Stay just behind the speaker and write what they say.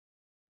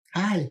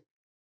Hi,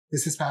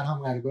 this is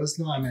Shayan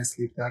Gharagozlou. I'm a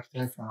sleep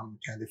doctor from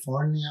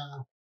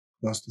California,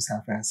 close to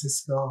San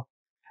Francisco.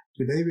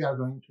 Today we are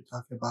going to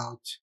talk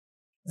about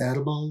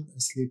herbal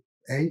sleep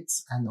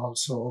aids and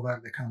also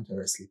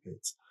over-the-counter sleep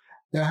aids.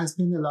 There has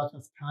been a lot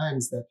of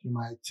times that you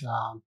might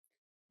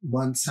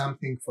want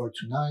something for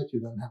tonight, you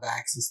don't have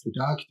access to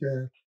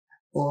doctor,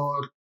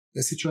 or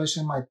the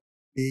situation might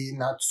be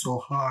not so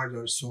hard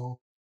or so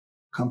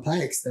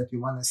complex that you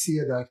want to see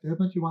a doctor,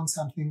 but you want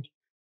something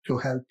to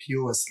help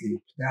you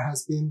sleep. There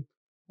has been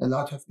a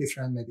lot of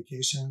different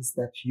medications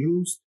that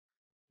used.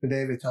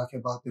 Today we talk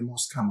about the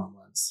most common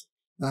ones.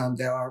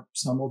 There are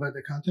some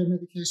over-the-counter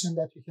medication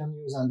that you can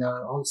use, and there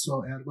are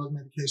also herbal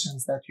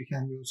medications that you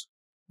can use.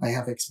 I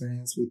have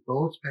experience with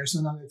both,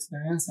 personal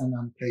experience and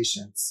on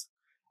patients.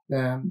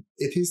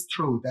 It is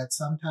true that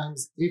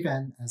sometimes,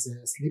 even as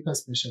a sleep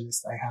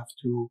specialist, I have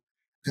to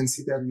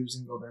consider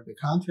using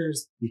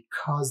over-the-counters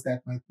because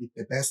that might be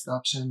the best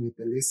option with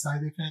the least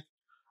side effect.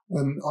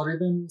 Or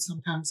even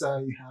sometimes I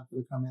have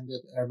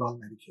recommended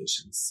herbal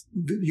medications.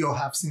 You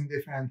have seen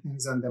different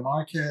things on the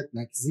market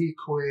like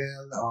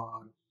Z-Coil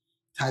or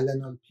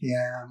Tylenol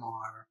PM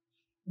or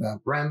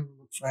Brem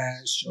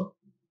Fresh. Or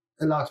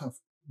a lot of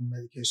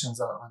medications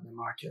are on the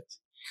market.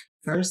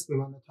 First, we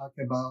want to talk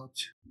about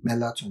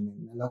melatonin.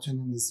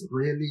 Melatonin is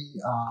really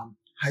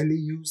highly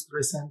used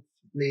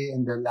recently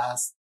in the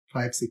last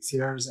 5-6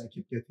 years. I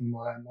keep getting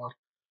more and more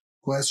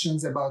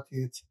questions about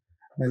it.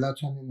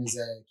 Melatonin is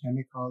a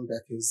chemical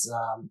that is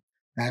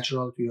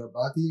natural to your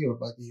body. Your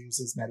body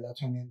uses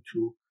melatonin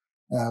to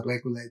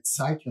regulate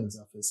cycles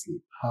of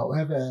sleep.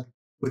 However,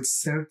 with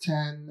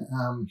certain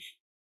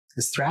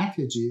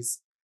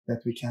strategies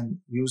that we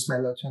can use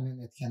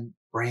melatonin, it can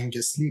bring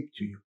sleep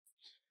to you.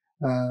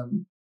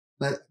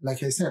 But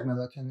like I said,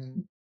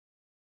 melatonin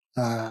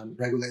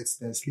regulates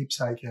the sleep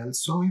cycle.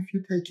 So if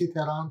you take it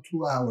around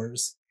 2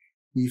 hours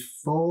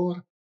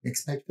before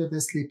expected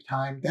sleep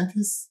time, that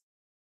is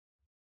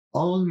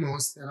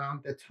almost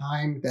around the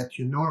time that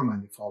you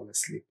normally fall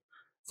asleep.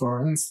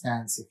 For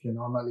instance, if you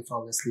normally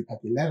fall asleep at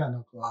 11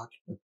 o'clock,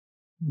 but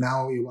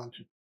now you want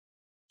to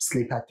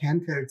sleep at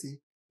 10:30,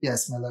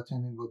 yes,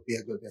 melatonin would be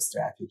a good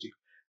strategy.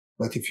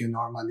 But if you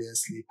normally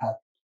sleep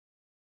at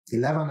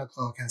 11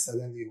 o'clock and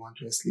suddenly you want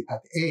to sleep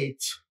at 8,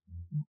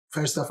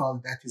 first of all,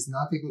 that is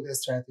not a good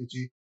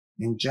strategy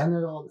in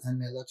general,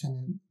 and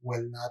melatonin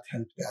will not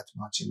help that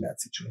much in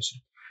that situation.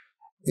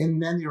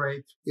 In any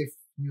rate, if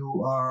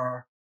you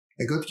are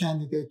a good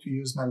candidate to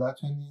use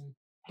melatonin,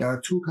 there are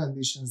 2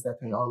 conditions that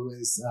I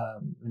always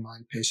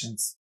remind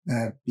patients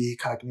be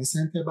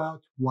cognizant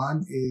about.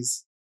 One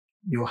is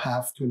you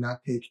have to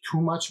not take too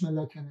much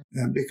melatonin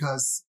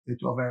because it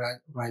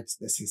overrides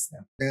the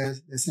system. The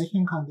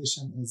second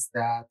condition is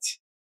that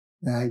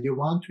you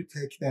want to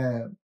take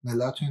the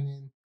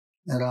melatonin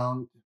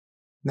around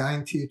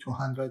 90 to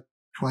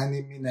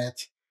 120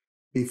 minutes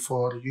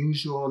before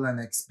usual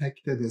and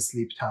expected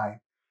sleep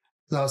time,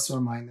 plus or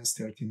minus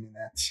 30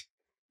 minutes.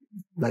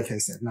 Like I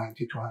said,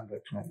 90 to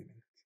 120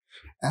 minutes.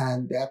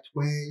 And that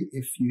way,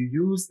 if you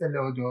use the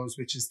low dose,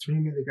 which is 3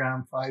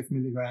 milligram, 5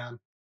 milligram,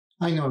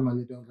 I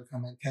normally don't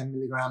recommend 10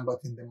 milligram, but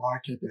in the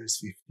market, there's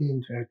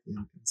 15, 30,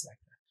 and things like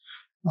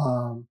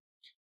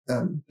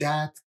that.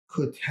 That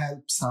could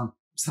help some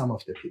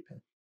of the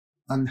people.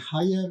 On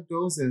higher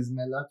doses,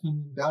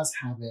 melatonin does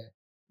have a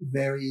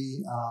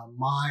very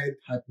mild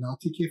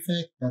hypnotic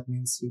effect. That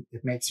means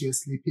it makes you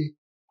sleepy,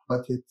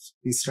 but it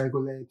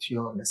dysregulates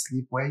your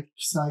sleep-wake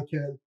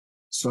cycle.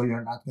 So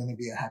you're not going to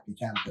be a happy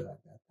camper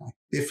at that time.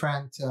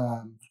 Different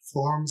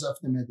forms of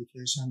the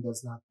medication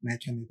does not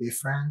make any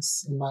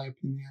difference, in my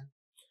opinion.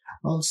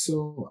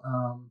 Also,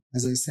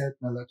 as I said,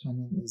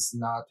 melatonin is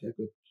not a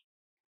good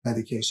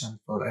medication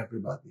for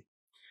everybody.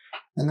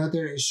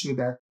 Another issue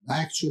that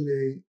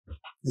actually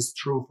is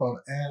true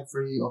for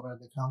every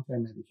over-the-counter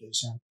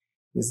medication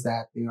is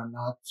that they are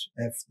not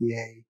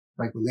FDA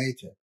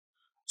regulated.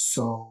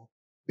 So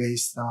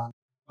based on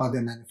how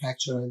the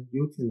manufacturer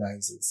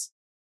utilizes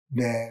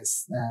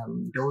this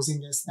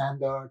dosing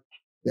standard,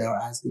 they are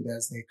as good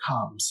as they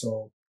come.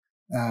 So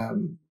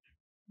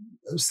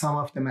some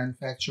of the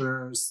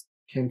manufacturers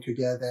came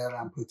together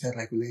and put a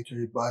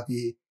regulatory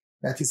body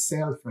that is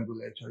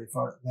self-regulatory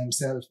for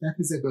themselves. That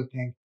is a good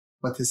thing,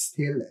 but it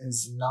still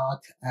is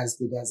not as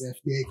good as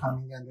FDA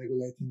coming and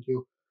regulating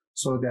you.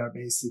 So they are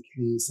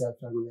basically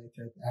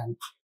self-regulated, and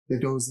the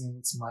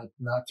dosings might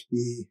not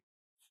be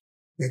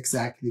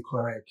exactly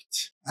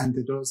correct. And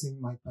the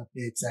dosing might not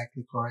be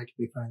exactly correct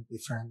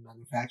different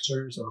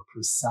manufacturers or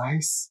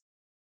precise,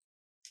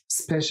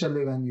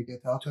 especially when you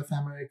get out of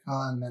America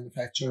and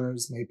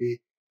manufacturers maybe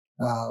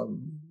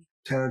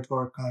third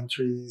world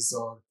countries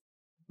or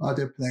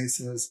other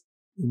places,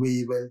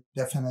 we will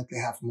definitely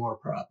have more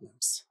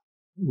problems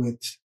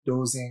with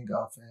dosing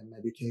of a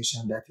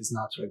medication that is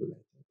not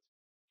regulated.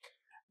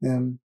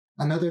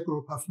 Another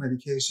group of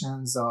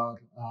medications are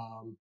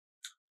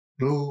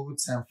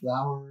roots and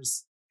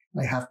flowers.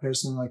 I have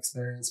personal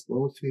experience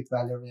both with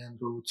valerian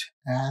root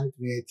and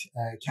with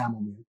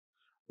chamomile.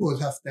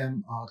 Both of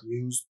them are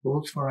used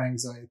both for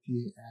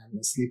anxiety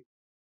and sleep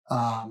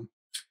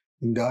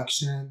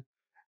induction.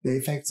 The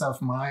effects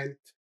of mild,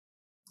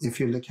 if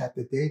you look at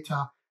the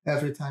data,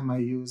 every time I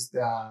used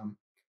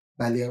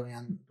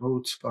valerian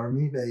root, for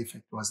me, the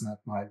effect was not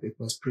mild. It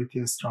was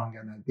pretty strong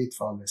and I did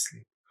fall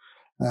asleep.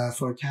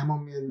 For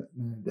chamomile,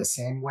 the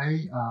same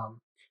way.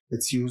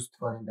 It's used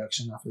for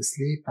induction of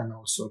sleep and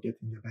also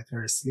getting a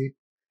better sleep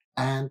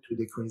and to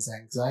decrease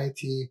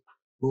anxiety.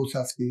 Both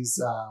of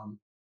these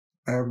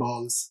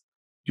herbals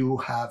do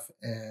have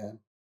a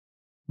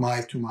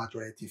mild to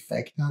moderate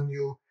effect on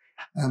you.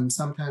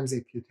 Sometimes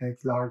if you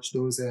take large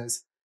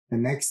doses, the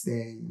next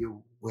day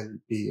you will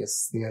be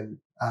still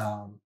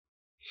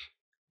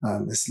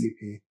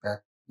sleepy.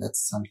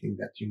 That's something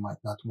that you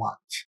might not want.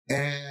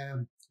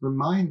 A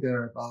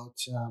reminder about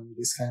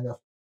this kind of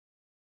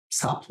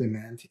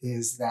supplement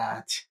is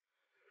that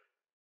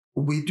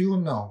we do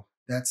know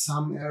that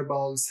some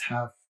herbals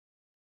have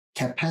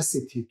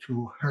capacity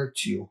to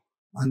hurt you.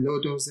 On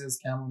low doses,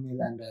 chamomile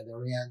and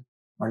valerian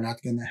are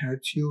not going to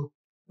hurt you,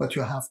 but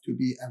you have to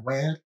be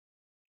aware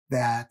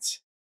that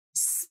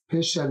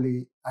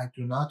especially I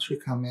do not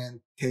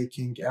recommend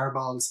taking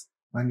herbals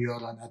when you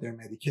are on other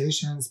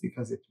medications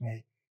because it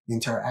may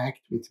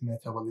interact with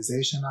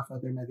metabolization of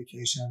other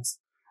medications.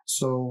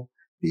 So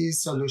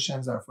these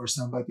solutions are for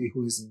somebody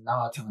who is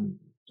not on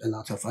a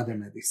lot of other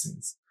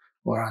medicines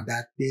or on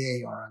that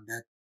day or on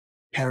that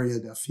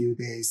period of few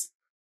days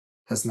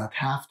does not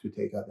have to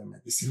take other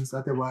medicines.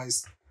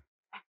 Otherwise,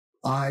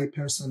 I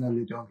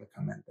personally don't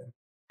recommend them.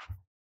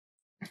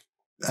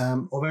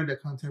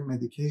 Over-the-counter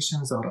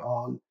medications are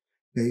all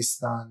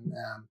based on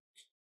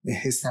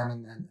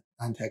histamine and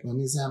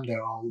antagonism.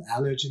 They're all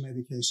allergy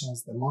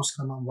medications. The most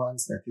common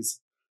ones that is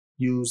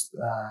used,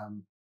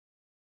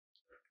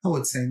 I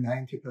would say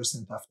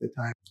 90% of the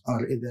time,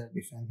 are either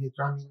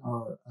diphenhydramine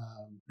or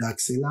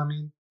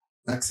doxylamine.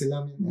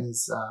 Doxylamine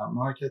is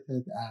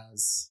marketed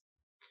as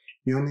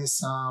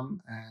Unisom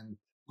and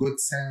Good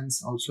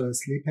Sense, also a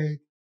sleep aid.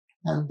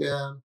 And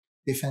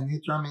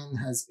diphenhydramine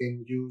has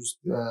been used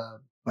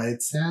by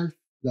itself,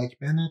 like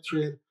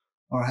Benadryl,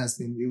 or has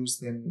been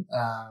used in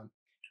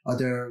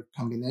other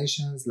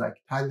combinations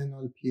like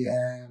Tylenol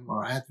PM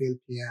or Advil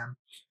PM.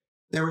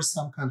 There was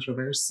some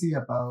controversy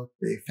about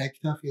the effect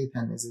of it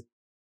and is it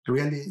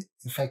really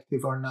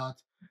effective or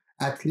not.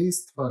 At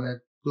least for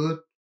a good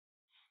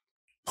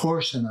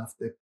portion of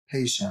the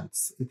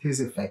patients, it is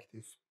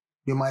effective.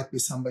 You might be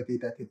somebody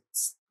that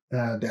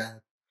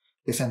that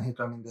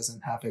diphenhydramine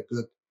doesn't have a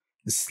good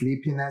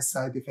sleepiness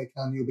side effect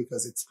on you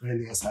because it's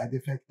really a side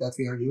effect that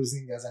we are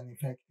using as an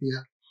effect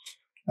here.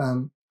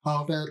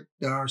 However,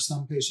 there are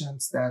some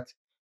patients that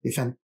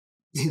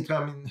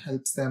diphenhydramine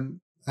helps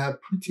them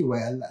pretty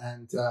well,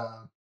 and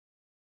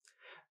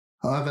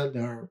however,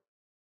 there are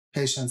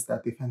patients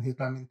that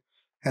diphenhydramine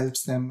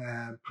helps them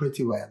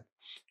pretty well,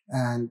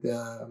 and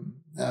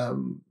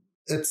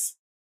it's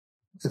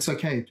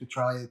okay to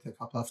try it a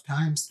couple of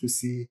times to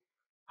see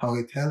how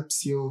it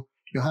helps you.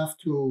 You have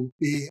to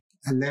be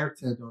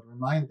alerted or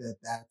reminded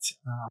that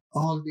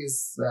all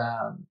these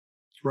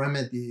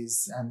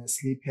remedies and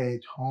sleep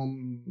aid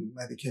home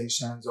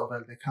medications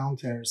over the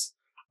counters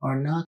are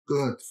not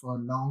good for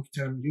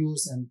long-term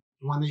use, and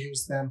you want to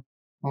use them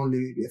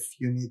only if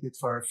you need it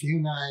for a few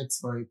nights.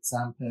 For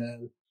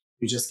example,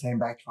 you just came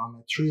back from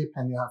a trip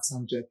and you have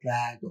some jet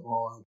lag,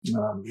 or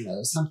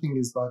something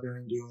is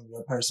bothering you in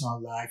your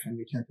personal life and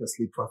you can't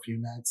sleep for a few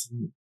nights,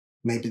 and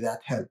maybe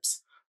that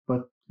helps.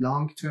 But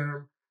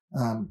long-term,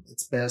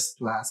 it's best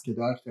to ask a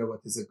doctor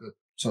what is a good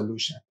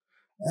solution.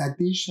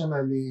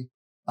 Additionally,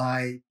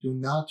 I do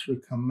not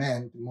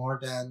recommend more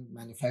than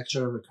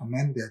manufacturer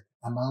recommended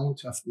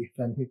amount of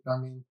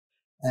diphenhydramine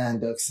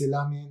and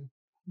doxylamine.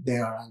 They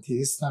are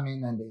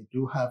antihistamine and they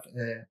do have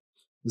a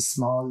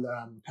small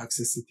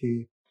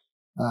toxicity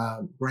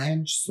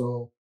range.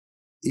 So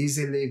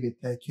easily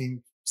with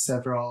taking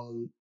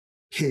several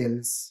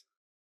pills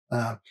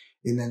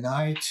in a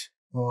night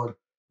or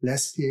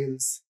less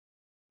pills,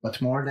 but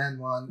more than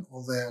one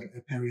over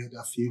a period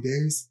of few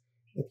days,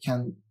 it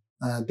can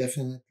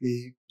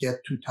definitely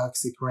get to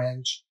toxic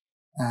range,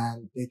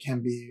 and they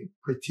can be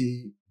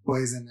pretty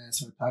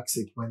poisonous or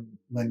toxic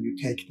when you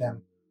take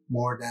them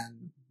more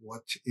than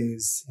what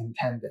is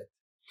intended.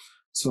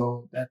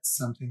 So that's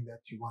something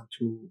that you want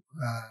to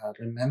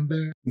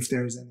remember. If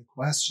there is any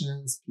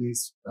questions,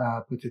 please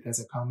put it as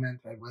a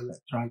comment. I will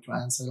try to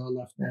answer all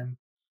of them.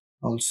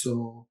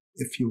 Also,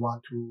 if you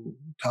want to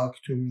talk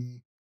to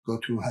me, go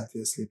to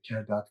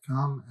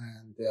healthysleepcare.com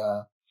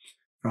and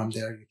from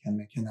there you can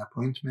make an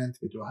appointment.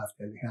 We do have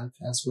telehealth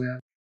as well.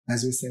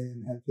 As we say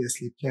in Healthy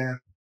Sleep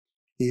Care,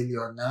 heal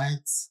your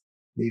nights,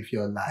 live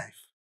your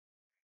life.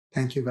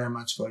 Thank you very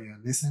much for your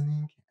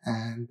listening,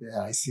 and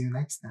I see you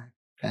next time.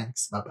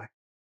 Thanks. Bye-bye.